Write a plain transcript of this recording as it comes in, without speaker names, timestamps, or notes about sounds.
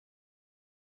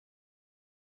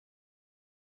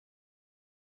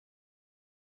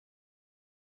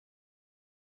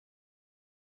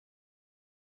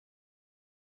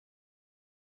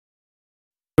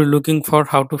You're looking for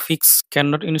how to fix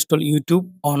cannot install YouTube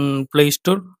on Play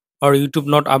Store or YouTube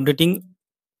not updating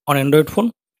on Android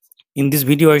phone. In this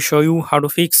video, I show you how to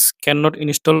fix cannot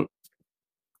install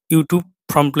YouTube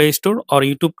from Play Store or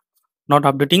YouTube not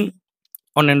updating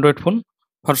on Android phone.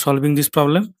 For solving this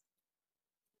problem,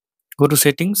 go to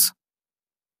settings,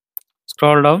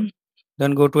 scroll down,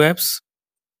 then go to apps.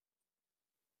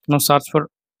 Now search for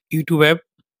YouTube app,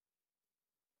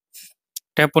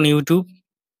 tap on YouTube,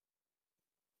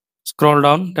 scroll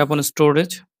down, tap on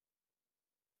storage,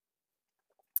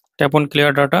 tap on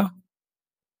clear data,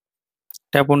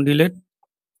 tap on delete.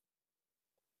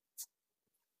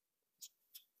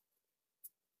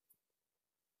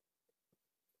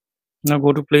 Now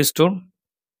go to Play Store.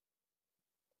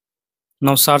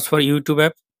 Now search for YouTube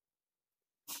app,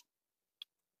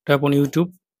 tap on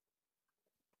YouTube,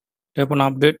 tap on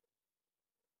update,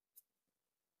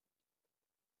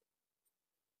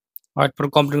 wait for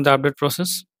completing the update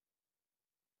process.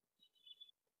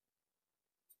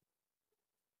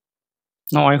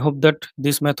 Now I hope that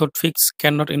this method fix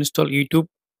cannot install YouTube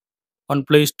on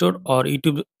Play Store or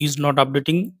YouTube is not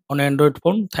updating on Android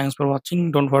phone. Thanks for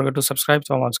watching. Don't forget to subscribe.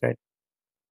 So much, guys.